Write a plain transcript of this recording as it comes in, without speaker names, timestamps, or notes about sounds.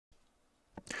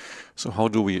So how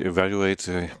do we evaluate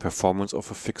the performance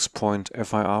of a fixed point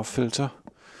FIR filter?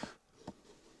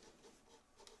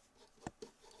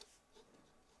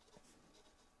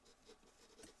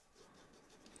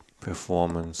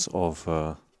 Performance of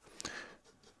a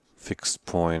fixed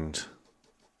point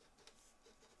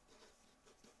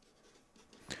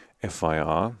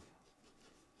FIR.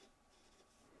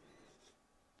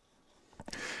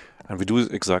 And we do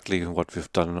exactly what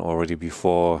we've done already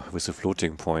before with the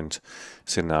floating point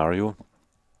scenario.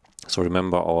 So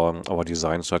remember our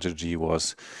design strategy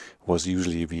was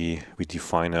usually we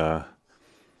define a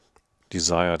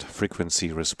desired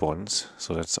frequency response.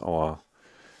 So that's our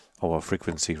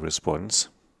frequency response.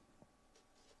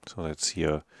 So that's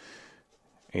here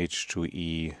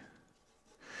H2E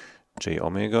J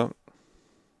omega,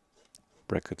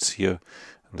 brackets here,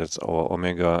 and that's our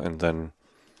omega, and then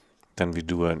we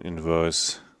do an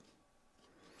inverse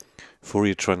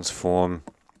Fourier transform,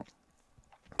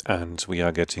 and we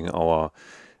are getting our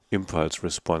impulse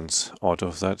response out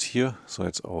of that here. So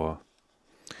it's our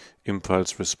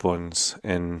impulse response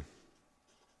n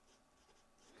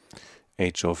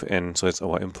h of n. So it's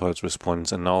our impulse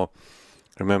response. And now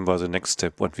remember the next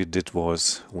step, what we did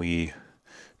was we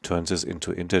turned this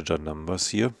into integer numbers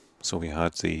here. So we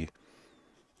had the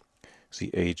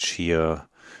h here,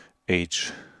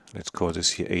 h, let's call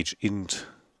this here h int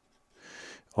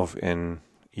of n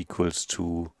equals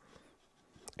to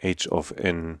h of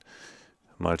n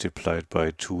multiplied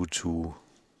by 2 to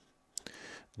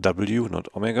w, not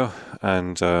omega.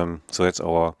 And so that's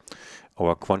our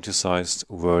quantized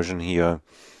version here.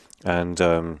 And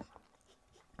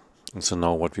so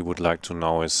now what we would like to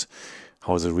know is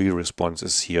how the real response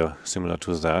is here, similar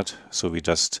to that. So we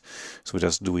just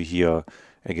do here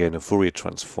again a Fourier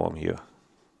transform here.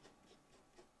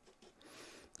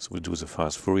 So we do the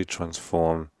fast Fourier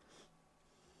transform,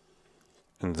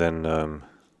 and then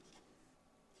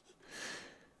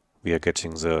we are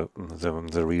getting the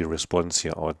real response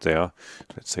here out there.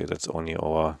 Let's say that's only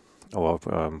our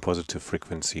positive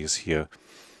frequencies here,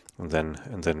 and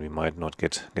then we might not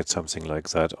get something like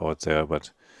that out there,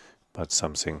 but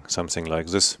something like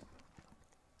this.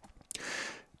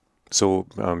 So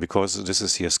because this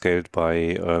is here scaled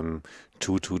by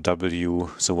 2 to w,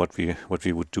 so what we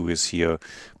would do is here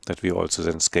that we also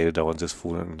then scale down this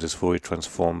Fourier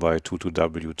transform by 2 to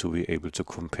w to be able to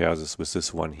compare this with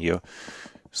this one here.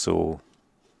 So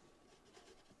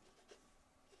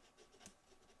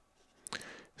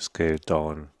scaled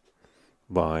down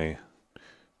by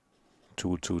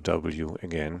 2 to w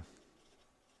again.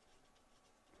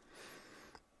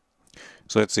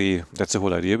 So that's the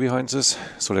whole idea behind this.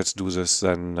 So let's do this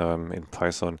then in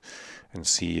Python and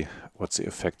see what the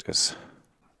effect is.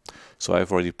 So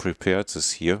I've already prepared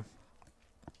this here.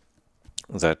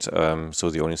 That so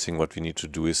the only thing what we need to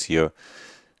do is here.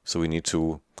 So we need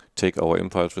to take our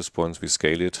impulse response, we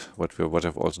scale it, what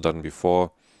I've also done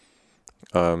before,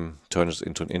 turn it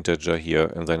into an integer here,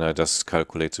 and then I just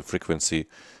calculate the frequency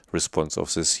response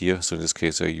of this here. So in this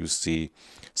case I use the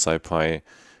SciPy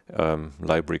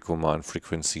library command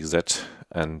frequency z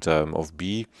and of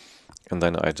b, and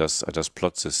then I just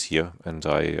plot this here, and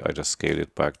I just scale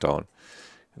it back down.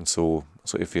 And so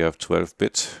if we have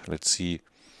 12-bit, let's see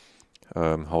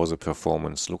how the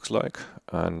performance looks like,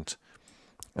 and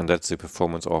that's the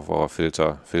performance of our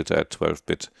filter at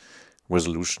 12-bit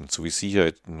resolution. So we see here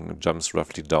it jumps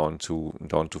roughly down to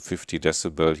 50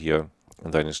 decibel here,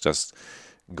 and then it's just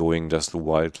going just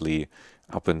wildly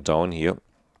up and down here.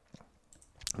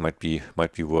 Might be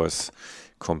worth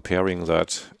comparing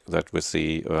that with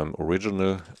the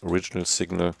original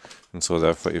signal. And so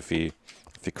therefore, if we're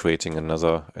creating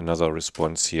another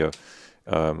response here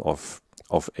of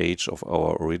h of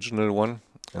our original one,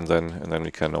 and then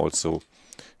we can also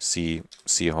see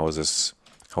how this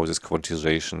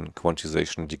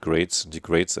quantization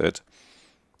degrades it.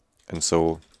 And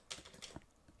so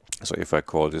if I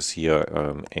call this here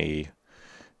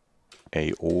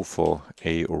AO for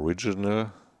A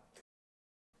original.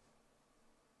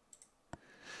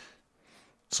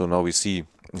 So now we see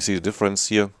the difference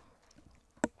here,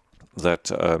 that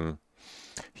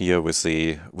here with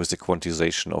the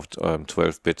quantization of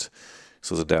 12-bit,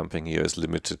 so the damping here is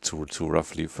limited to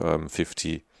roughly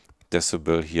 50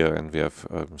 decibel here, and we have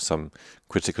some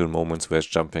critical moments where it's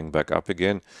jumping back up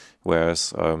again,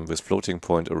 whereas with floating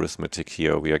point arithmetic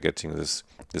here we are getting this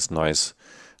nice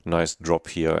drop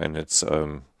here, and it's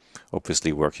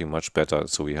obviously working much better.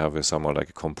 So we have somewhat like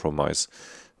a compromise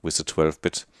with the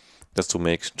 12-bit. Just to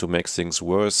make things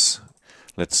worse,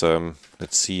 let's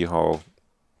see how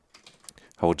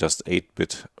just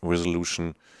 8-bit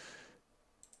resolution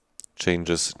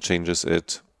changes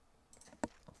it.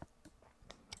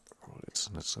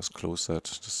 let's just close that,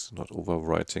 just not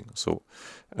overwriting. So,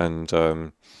 and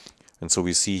so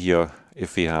we see here,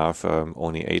 if we have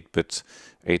only 8-bit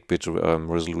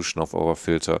resolution of our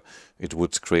filter, it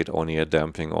would create only a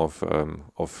damping of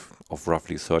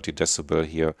roughly 30 decibel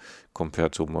here,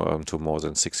 compared to more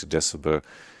than 60 decibel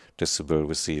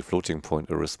with the floating point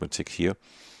arithmetic here.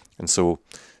 And so,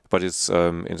 but it's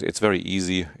very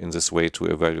easy in this way to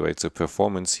evaluate the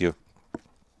performance here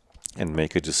and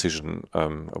make a decision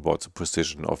about the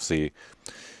precision of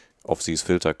these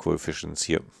filter coefficients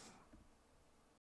here.